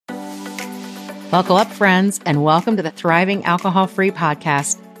Buckle up, friends, and welcome to the Thriving Alcohol-Free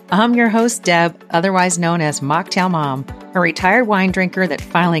Podcast. I'm your host, Deb, otherwise known as Mocktail Mom, a retired wine drinker that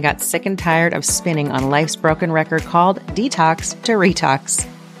finally got sick and tired of spinning on life's broken record called Detox to Retox.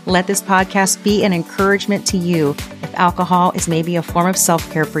 Let this podcast be an encouragement to you if alcohol is maybe a form of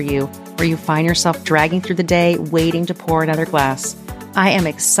self-care for you, where you find yourself dragging through the day waiting to pour another glass. I am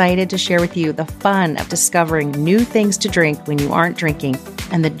excited to share with you the fun of discovering new things to drink when you aren't drinking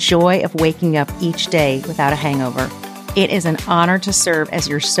and the joy of waking up each day without a hangover. It is an honor to serve as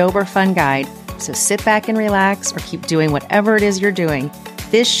your sober fun guide, so sit back and relax or keep doing whatever it is you're doing.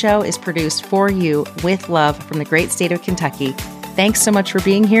 This show is produced for you with love from the great state of Kentucky. Thanks so much for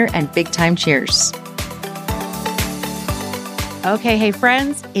being here and big time cheers. Okay, hey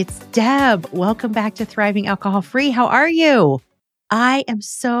friends, it's Deb. Welcome back to Thriving Alcohol Free. How are you? I am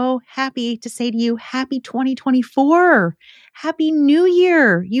so happy to say to you, happy 2024. Happy New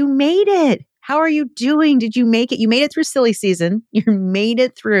Year. You made it. How are you doing? Did you make it? You made it through silly season. You made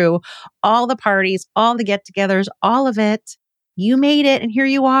it through all the parties, all the get-togethers, all of it. You made it, and here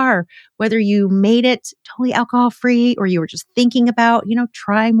you are. Whether you made it totally alcohol-free or you were just thinking about,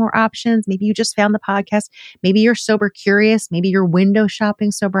 trying more options. Maybe you just found the podcast. Maybe you're sober curious. Maybe you're window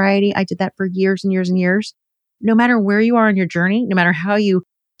shopping sobriety. I did that for years and years and years. No matter where you are on your journey, no matter how you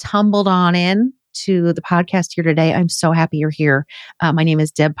tumbled on in to the podcast here today, I'm so happy you're here. My name is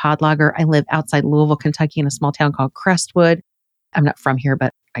Deb Podlager. I live outside Louisville, Kentucky in a small town called Crestwood. I'm not from here,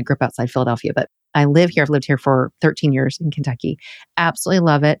 but I grew up outside Philadelphia, but I live here. I've lived here for 13 years in Kentucky. Absolutely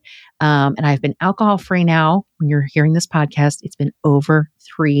love it. And I've been alcohol-free now. When you're hearing this podcast, it's been over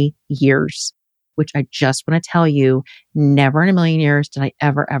 3 years, which I just want to tell you, never in a million years did I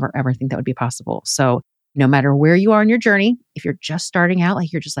ever think that would be possible. So no matter where you are in your journey, if you're just starting out,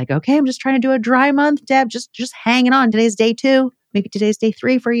 like you're just like, okay, I'm just trying to do a dry month, Deb, just hanging on. Today's day 2, maybe today's day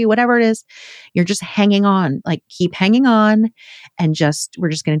 3 for you, whatever it is. You're just hanging on, like keep hanging on and we're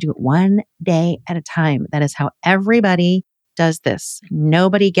just going to do it one day at a time. That is how everybody does this.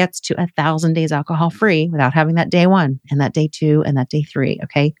 Nobody gets to 1,000 days alcohol free without having that day 1 and that day 2 and that day 3.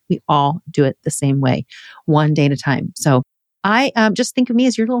 Okay. We all do it the same way, one day at a time. So I just think of me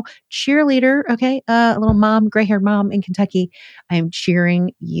as your little cheerleader, okay? A little mom, gray-haired mom in Kentucky. I am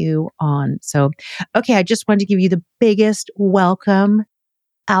cheering you on. So, okay, I just wanted to give you the biggest welcome,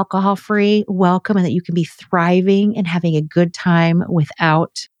 alcohol-free welcome, and that you can be thriving and having a good time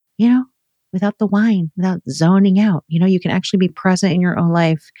without the wine, without zoning out. You can actually be present in your own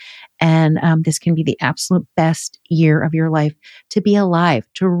life. And this can be the absolute best year of your life to be alive,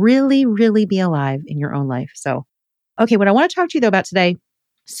 to really, really be alive in your own life. So, okay, what I want to talk to you though about today,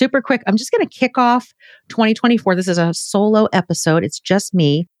 super quick, I'm just going to kick off 2024. This is a solo episode. It's just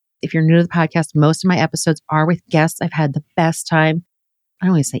me. If you're new to the podcast, most of my episodes are with guests. I've had the best time. I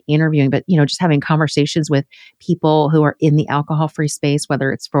don't want to say interviewing, but just having conversations with people who are in the alcohol-free space,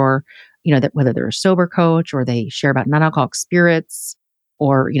 whether it's for, whether they're a sober coach or they share about non-alcoholic spirits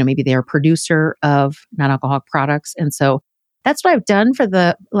or, maybe they're a producer of non-alcoholic products. And so that's what I've done for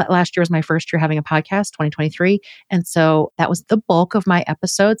the last year was my first year having a podcast, 2023. And so that was the bulk of my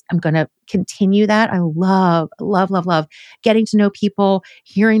episodes. I'm going to continue that. I love getting to know people,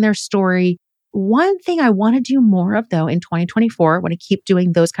 hearing their story. One thing I want to do more of though in 2024, I want to keep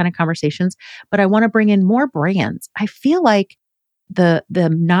doing those kind of conversations, but I want to bring in more brands. I feel like the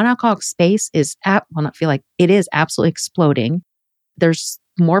non-alcoholic space is it is absolutely exploding. There's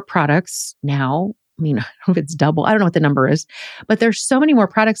more products now. I don't know if it's double. I don't know what the number is, but there's so many more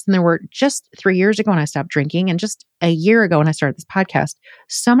products than there were just 3 years ago when I stopped drinking and just a year ago when I started this podcast.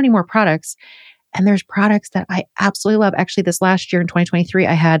 So many more products. And there's products that I absolutely love. Actually, this last year in 2023,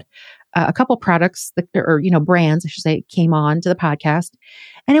 I had a couple products brands, I should say, came on to the podcast.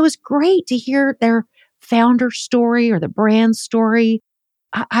 And it was great to hear their founder story or the brand story.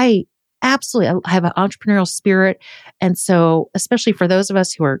 I have an entrepreneurial spirit. And so, especially for those of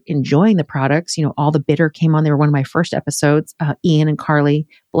us who are enjoying the products, All the Bitter came on. They were one of my first episodes. Ian and Carly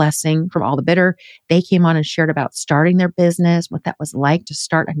Blessing from All the Bitter. They came on and shared about starting their business, what that was like to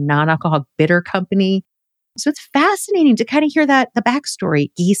start a non-alcoholic bitter company. So it's fascinating to kind of hear the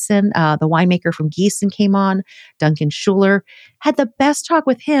backstory. Gießen, the winemaker from Gießen came on. Duncan Schuler had the best talk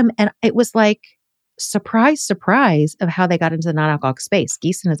with him. And it was like, surprise of how they got into the non-alcoholic space.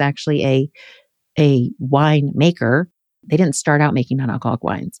 Gießen is actually a wine maker. They didn't start out making non-alcoholic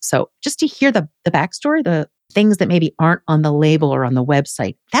wines. So just to hear the backstory, the things that maybe aren't on the label or on the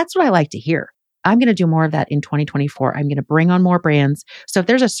website, that's what I like to hear. I'm going to do more of that in 2024. I'm going to bring on more brands. So if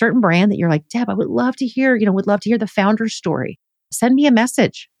there's a certain brand that you're like, Deb, I would love to hear, would love to hear the founder's story, send me a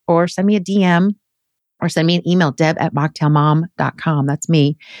message or send me a DM or send me an email, deb@mocktailmom.com. That's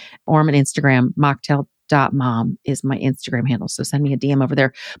me. Or I'm on Instagram, mocktail.mom is my Instagram handle. So send me a DM over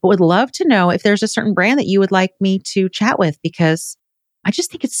there. But would love to know if there's a certain brand that you would like me to chat with, because I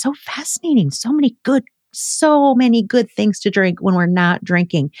just think it's so fascinating. So many good things to drink when we're not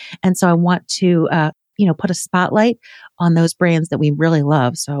drinking. And so I want to, put a spotlight on those brands that we really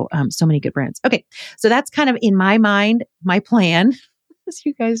love. So, so many good brands. Okay. So that's kind of in my mind, my plan. As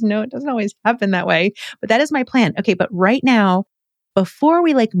you guys know, it doesn't always happen that way, but that is my plan. Okay. But right now, before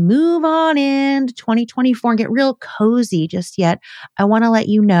we move on into 2024 and get real cozy just yet, I want to let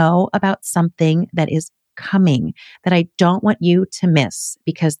you know about something that is coming that I don't want you to miss,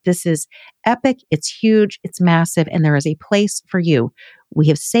 because this is epic. It's huge. It's massive. And there is a place for you. We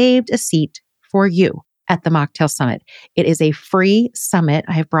have saved a seat for you at the Mocktail Summit. It is a free summit.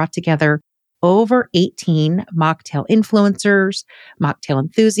 I have brought together over 18 mocktail influencers, mocktail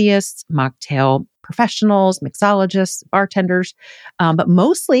enthusiasts, mocktail professionals, mixologists, bartenders, but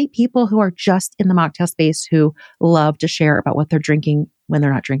mostly people who are just in the mocktail space who love to share about what they're drinking when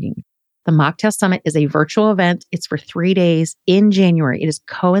they're not drinking. The Mocktail Summit is a virtual event. It's for 3 days in January. It is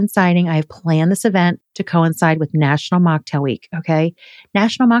coinciding. I have planned this event to coincide with National Mocktail Week. Okay.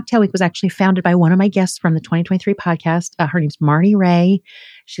 National Mocktail Week was actually founded by one of my guests from the 2023 podcast. Her name's Marnie Ray.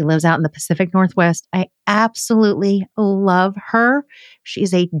 She lives out in the Pacific Northwest. I absolutely love her.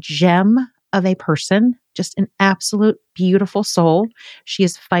 She's a gem of a person, just an absolute beautiful soul. She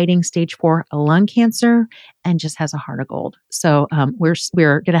is fighting stage 4 lung cancer and just has a heart of gold. So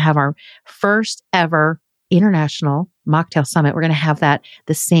we're going to have our first ever international Mocktail Summit. We're going to have that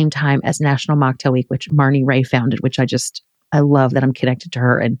the same time as National Mocktail Week, which Marnie Ray founded, which I love that I'm connected to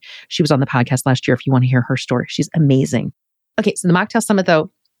her. And she was on the podcast last year if you want to hear her story. She's amazing. Okay, so the Mocktail Summit,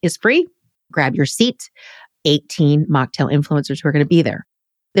 though, is free. Grab your seat. 18 mocktail influencers who are going to be there.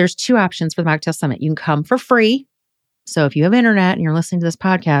 There's 2 options for the Mocktail Summit. You can come for free. So if you have internet and you're listening to this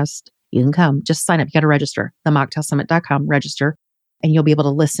podcast, you can come. Just sign up. You got to register. themocktailsummit.com, register, and you'll be able to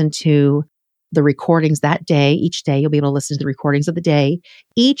listen to the recordings that day. Each day, you'll be able to listen to the recordings of the day.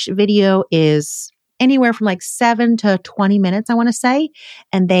 Each video is anywhere from 7 to 20 minutes, I want to say.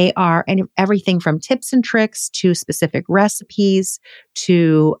 And they are everything from tips and tricks to specific recipes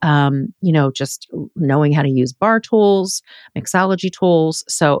to, just knowing how to use bar tools, mixology tools.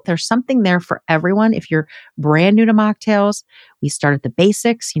 So there's something there for everyone. If you're brand new to mocktails, we start at the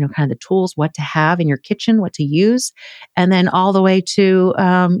basics, kind of the tools, what to have in your kitchen, what to use, and then all the way to,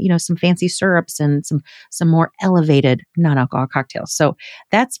 some fancy syrups and some more elevated non-alcoholic cocktails. So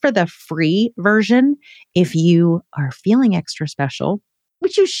that's for the free version. If you are feeling extra special,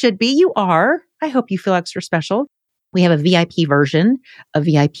 which you should be, you are. I hope you feel extra special. We have a VIP version, a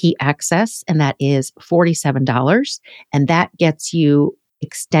VIP access, and that is $47. And that gets you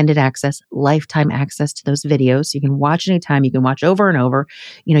extended access, lifetime access to those videos. You can watch anytime. You can watch over and over.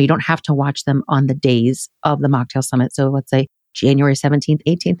 You don't have to watch them on the days of the Mocktail Summit. So let's say January 17th,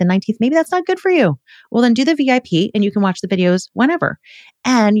 18th, and 19th. Maybe that's not good for you. Well, then do the VIP and you can watch the videos whenever.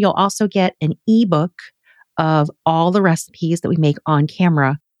 And you'll also get an ebook of all the recipes that we make on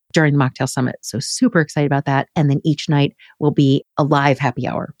camera during the Mocktail Summit. So super excited about that. And then each night will be a live happy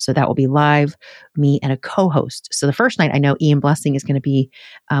hour. So that will be live, me and a co-host. So the first night, I know Ian Blessing is going to be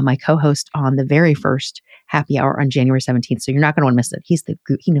my co-host on the very first happy hour on January 17th. So you're not going to want to miss it. He's the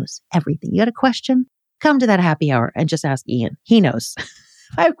guru. He knows everything. You got a question? Come to that happy hour and just ask Ian. He knows.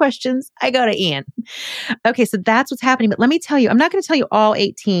 If I have questions, I go to Ian. Okay, so that's what's happening. But let me tell you, I'm not going to tell you all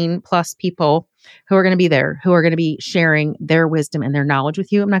 18 plus people who are going to be there, who are going to be sharing their wisdom and their knowledge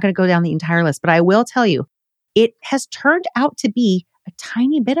with you. I'm not going to go down the entire list, but I will tell you, it has turned out to be a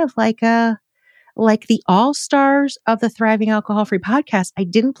tiny bit of like the all-stars of the Thriving Alcohol-Free podcast. I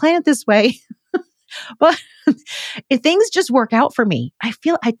didn't plan it this way, but if things just work out for me. I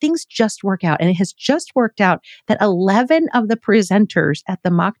feel things just work out. And it has just worked out that 11 of the presenters at the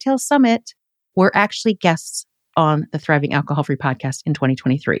Mocktail Summit were actually guests on the Thriving Alcohol-Free podcast in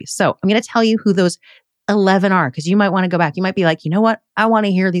 2023. So I'm going to tell you who those 11 are, because you might want to go back. You might be like, you know what? I want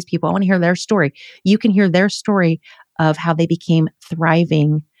to hear these people. I want to hear their story. You can hear their story of how they became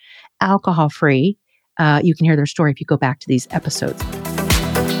thriving alcohol-free. You can hear their story if you go back to these episodes.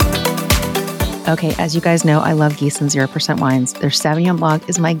 Okay, as you guys know, I love Gießen 0% wines. Their Sauvignon Blanc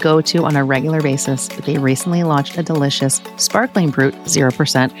is my go-to on a regular basis, but they recently launched a delicious Sparkling Brut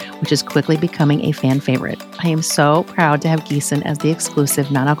 0%, which is quickly becoming a fan favorite. I am so proud to have Gießen as the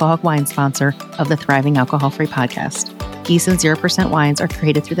exclusive non-alcoholic wine sponsor of the Thriving Alcohol-Free podcast. Gießen 0% wines are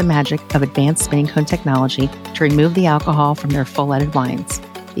created through the magic of advanced spinning cone technology to remove the alcohol from their full-leaded wines.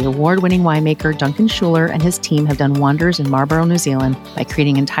 The award-winning winemaker Duncan Schuler and his team have done wonders in Marlborough, New Zealand by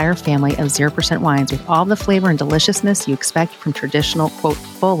creating an entire family of 0% wines with all the flavor and deliciousness you expect from traditional, quote,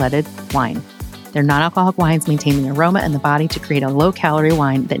 full-leaded wine. Their non-alcoholic wines maintain the aroma and the body to create a low-calorie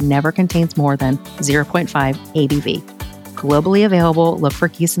wine that never contains more than 0.5 ABV. Globally available, look for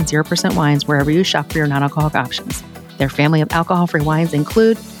Gießen 0% wines wherever you shop for your non-alcoholic options. Their family of alcohol-free wines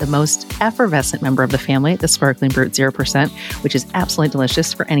include the most effervescent member of the family, the Sparkling Brut 0%, which is absolutely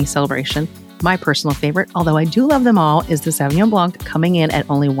delicious for any celebration. My personal favorite, although I do love them all, is the Sauvignon Blanc, coming in at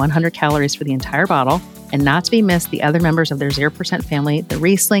only 100 calories for the entire bottle. And not to be missed, the other members of their 0% family, the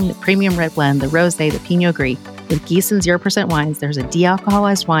Riesling, the Premium Red Blend, the Rosé, the Pinot Gris. With Gießen 0% wines, there's a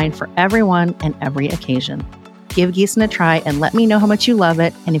de-alcoholized wine for everyone and every occasion. Give Gießen a try and let me know how much you love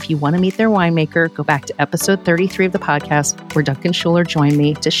it. And if you want to meet their winemaker, go back to episode 33 of the podcast, where Duncan Schuler joined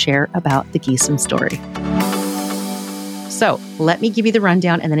me to share about the Gießen story. So let me give you the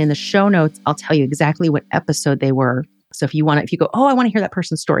rundown. And then in the show notes, I'll tell you exactly what episode they were. So if you go, oh, I want to hear that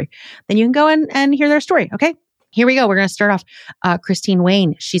person's story, then you can go in and hear their story. Okay, here we go. We're going to start off. Christine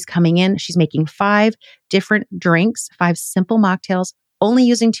Wayne, she's coming in. She's making 5 different drinks, 5 simple mocktails, only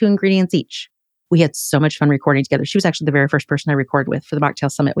using 2 ingredients each. We had so much fun recording together. She was actually the very first person I recorded with for the Mocktail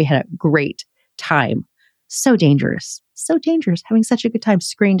Summit. We had a great time. So dangerous having such a good time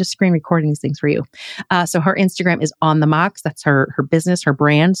screen to screen recording these things for you. So her Instagram is On The Mocks. That's her business, her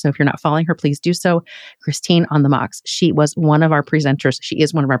brand. So if you're not following her, please do so. Christine On The Mocks. She was one of our presenters. She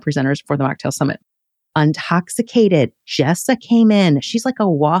is one of our presenters for the Mocktail Summit. Untoxicated. Jessa came in. She's like a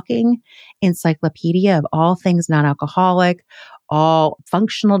walking encyclopedia of all things non-alcoholic, all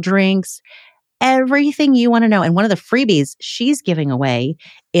functional drinks, everything you want to know. And one of the freebies she's giving away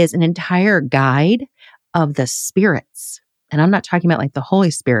is an entire guide of the spirits. And I'm not talking about like the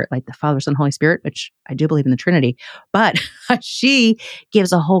Holy Spirit, like the Father, Son, Holy Spirit, which I do believe in the Trinity, but she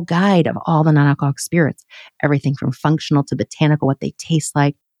gives a whole guide of all the non-alcoholic spirits, everything from functional to botanical, what they taste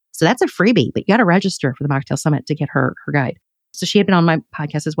like. So that's a freebie, but you got to register for the Mocktail Summit to get her guide. So she had been on my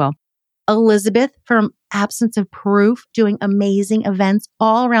podcast as well. Elizabeth from Absence of Proof, doing amazing events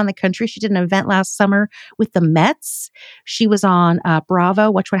all around the country. She did an event last summer with the Mets. She was on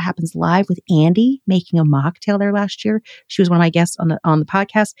Bravo, Watch What Happens Live with Andy, making a mocktail there last year. She was one of my guests on the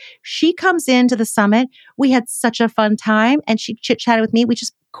podcast. She comes into the summit. We had such a fun time, and she chit-chatted with me. We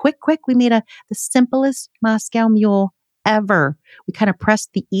just quick, we made the simplest Moscow Mule ever. We kind of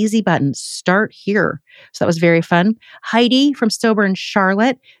pressed the easy button, start here. So that was very fun. Heidi from Sober in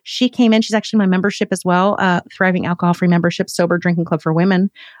Charlotte, she came in. She's actually my membership as well. Thriving Alcohol-Free Membership, Sober Drinking Club for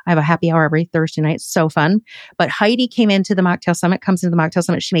Women. I have a happy hour every Thursday night. So fun. But Heidi came into the Mocktail Summit, comes into the Mocktail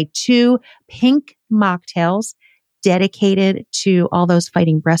Summit. She made 2 pink mocktails dedicated to all those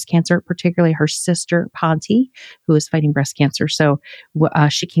fighting breast cancer, particularly her sister, Ponty, who is fighting breast cancer. So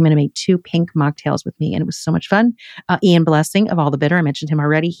she came in and made 2 pink mocktails with me, and it was so much fun. Ian Blessing of All the Bitter, I mentioned him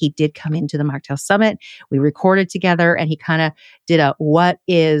already. He did come into the Mocktail Summit. We recorded together, and he kind of did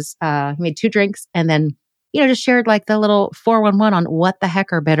he made 2 drinks, and then just shared like the little 411 on what the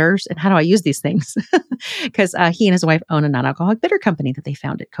heck are bitters and how do I use these things? Because he and his wife own a non-alcoholic bitter company that they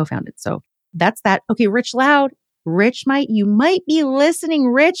co-founded. So that's that. Okay, Rich Loud. Rich, you might be listening.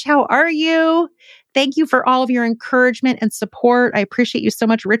 Rich, how are you? Thank you for all of your encouragement and support. I appreciate you so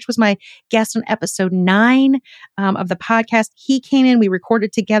much. Rich was my guest on episode 9 of the podcast. He came in, we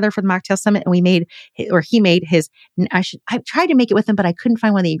recorded together for the Mocktail Summit, and he made his, I tried to make it with him, but I couldn't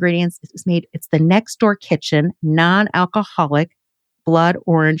find one of the ingredients. It's the Next Door Kitchen non-alcoholic blood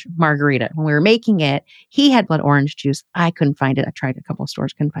orange margarita. When we were making it, he had blood orange juice. I couldn't find it. I tried a couple of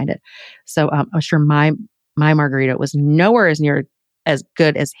stores, couldn't find it. So I was sure my margarita was nowhere as near as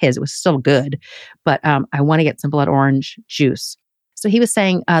good as his. It was still good, but I want to get some blood orange juice. So he was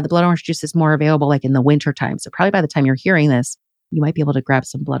saying the blood orange juice is more available like in the winter time. So probably by the time you're hearing this, you might be able to grab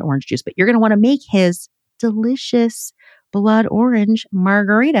some blood orange juice, but you're going to want to make his delicious blood orange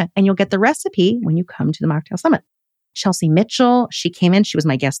margarita, and you'll get the recipe when you come to the Mocktail Summit. Chelsea Mitchell, she came in. She was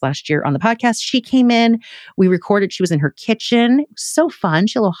my guest last year on the podcast. She came in. We recorded. She was in her kitchen. It was so fun.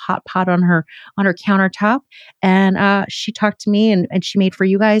 She had a little hot pot on her countertop, and she talked to me and she made for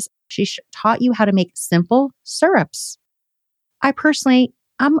you guys. She taught you how to make simple syrups. I personally,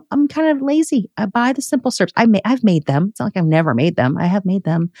 I'm kind of lazy. I buy the simple syrups. I've made them. It's not like I've never made them. I have made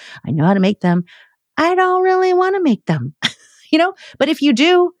them. I know how to make them. I don't really want to make them, But if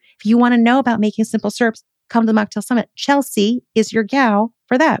you want to know about making simple syrups, come to the Mocktail Summit. Chelsea is your gal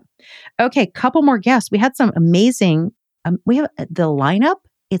for that. Okay, couple more guests. We had some amazing, we have the lineup.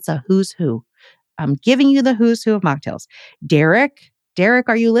 It's a who's who. I'm giving you the who's who of mocktails. Derek Derek,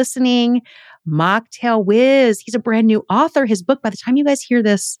 are you listening? Mocktail Wiz. He's a brand new author. His book, by the time you guys hear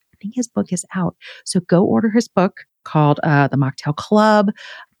this, I think his book is out. So go order his book called The Mocktail Club.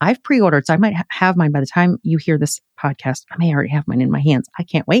 I've pre-ordered, so I might have mine by the time you hear this podcast. I may already have mine in my hands. I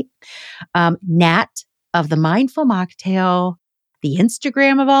can't wait. Nat of the Mindful Mocktail, the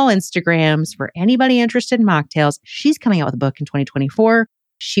Instagram of all Instagrams for anybody interested in mocktails. She's coming out with a book in 2024.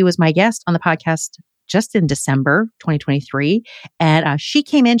 She was my guest on the podcast just in December 2023. And she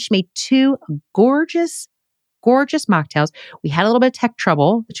came in, she made 2 gorgeous mocktails. We had a little bit of tech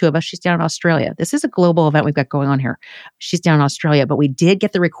trouble, the 2 of us. She's down in Australia. This is a global event we've got going on here. She's down in Australia, but we did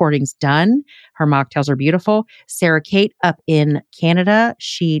get the recordings done. Her mocktails are beautiful. Sarah Kate up in Canada,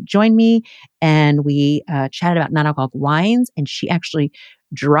 she joined me and we chatted about non-alcoholic wines, and she actually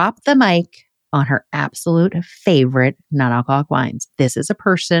dropped the mic on her absolute favorite non-alcoholic wines. This is a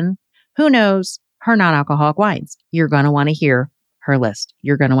person who knows her non-alcoholic wines. You're going to want to hear her list.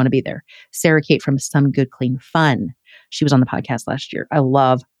 You're going to want to be there. Sarah Kate from Some Good Clean Fun. She was on the podcast last year. I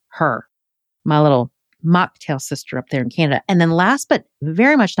love her. My little mocktail sister up there in Canada. And then last but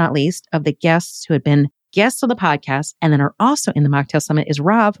very much not least of the guests who had been guests on the podcast and then are also in the Mocktail Summit is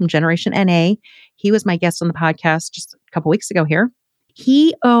Rob from Generation NA. He was my guest on the podcast just a couple weeks ago here.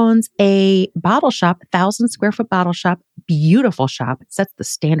 He owns a bottle shop, 1,000 square foot bottle shop, beautiful shop. It sets the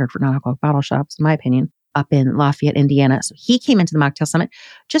standard for non-alcoholic bottle shops, in my opinion, up in Lafayette, Indiana. So he came into the Mocktail Summit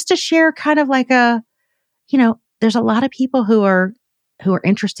just to share kind of like there's a lot of people who are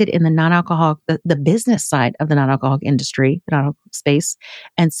interested in the non-alcoholic, the business side of the non-alcoholic industry, the non-alcoholic space.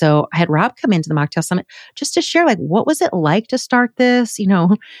 And so I had Rob come into the Mocktail Summit just to share, like, what was it like to start this?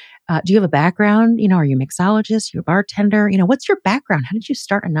 Do you have a background? Are you a mixologist? You a bartender? What's your background? How did you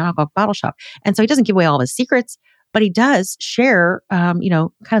start a non-alcoholic bottle shop? And so he doesn't give away all of his secrets, but he does share, kind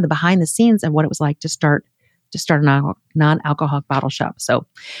of the behind the scenes of what it was like to start a non-alcoholic bottle shop. So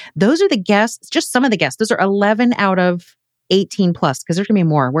those are the guests, just some of the guests. Those are 11 out of 18 plus, because there's going to be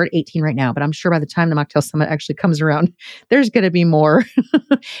more. We're at 18 right now, but I'm sure by the time the Mocktail Summit actually comes around, there's going to be more.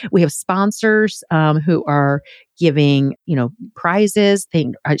 We have sponsors who are giving, prizes.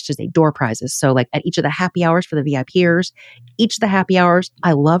 I should say door prizes. So like at each of the happy hours for the VIPers, each of the happy hours,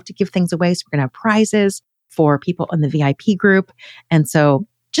 I love to give things away. So we're going to have prizes for people in the VIP group. And so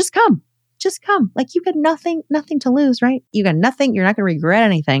just come. Like you got nothing to lose, right? You got nothing. You're not going to regret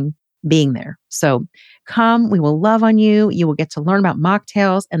anything being there. So come, we will love on you. You will get to learn about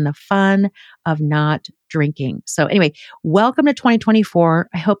mocktails and the fun of not drinking. So anyway, welcome to 2024.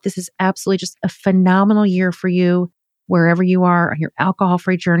 I hope this is absolutely just a phenomenal year for you, wherever you are on your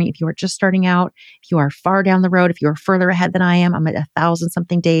alcohol-free journey. If you are just starting out, if you are far down the road, if you are further ahead than I am, I'm at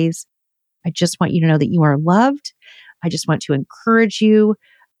 1,000-something days. I just want you to know that you are loved. I just want to encourage you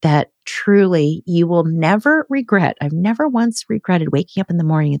that truly you will never regret. I've never once regretted waking up in the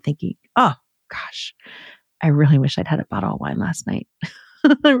morning and thinking, oh gosh, I really wish I'd had a bottle of wine last night.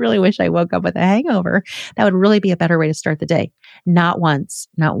 I really wish I woke up with a hangover. That would really be a better way to start the day. Not once.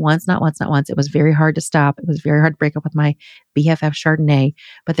 It was very hard to stop. It was very hard to break up with my BFF Chardonnay,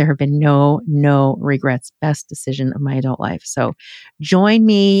 but there have been no regrets. Best decision of my adult life. So join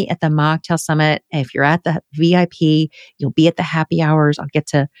me at the Mocktail Summit. If you're at the VIP, you'll be at the happy hours. I'll get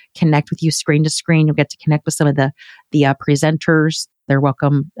to connect with you screen to screen. You'll get to connect with some of the presenters. They're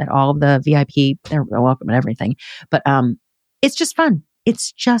welcome at all of the VIP. They're welcome at everything. But it's just fun.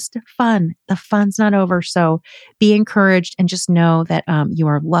 It's just fun. The fun's not over. So be encouraged and just know that you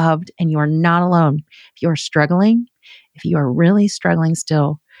are loved and you are not alone. If you are struggling, if you are really struggling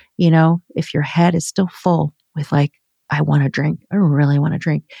still, if your head is still full with like, I want to drink, I really want to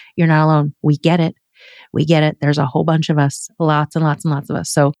drink, you're not alone. We get it. There's a whole bunch of us, lots and lots and lots of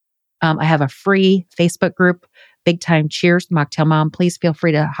us. So I have a free Facebook group, Big Time Cheers, Mocktail Mom. Please feel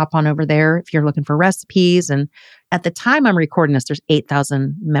free to hop on over there if you're looking for recipes. And at the time I'm recording this, there's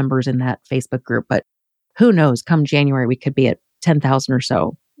 8,000 members in that Facebook group. But who knows? Come January, we could be at 10,000 or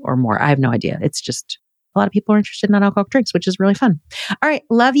so or more. I have no idea. It's just a lot of people are interested in non-alcoholic drinks, which is really fun. All right.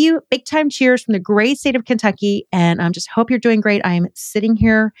 Love you. Big Time Cheers from the great state of Kentucky. And just hope you're doing great. I'm sitting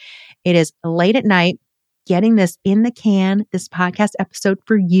here. It is late at night, getting this in the can, this podcast episode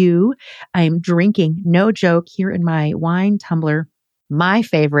for you. I am drinking, no joke, here in my wine tumbler, my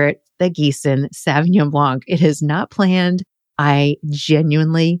favorite, the Gießen Sauvignon Blanc. It is not planned. I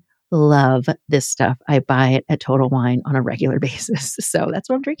genuinely love this stuff. I buy it at Total Wine on a regular basis. So that's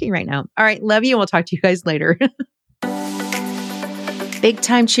what I'm drinking right now. All right. Love you. And we'll talk to you guys later. Big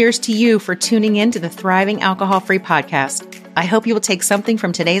time cheers to you for tuning in to the Thriving Alcohol-Free podcast. I hope you will take something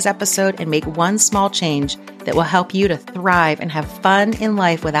from today's episode and make one small change that will help you to thrive and have fun in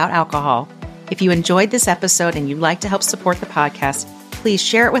life without alcohol. If you enjoyed this episode and you'd like to help support the podcast, please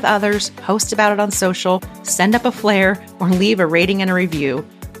share it with others, post about it on social, send up a flare, or leave a rating and a review.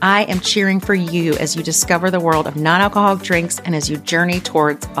 I am cheering for you as you discover the world of non-alcoholic drinks and as you journey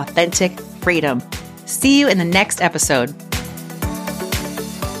towards authentic freedom. See you in the next episode.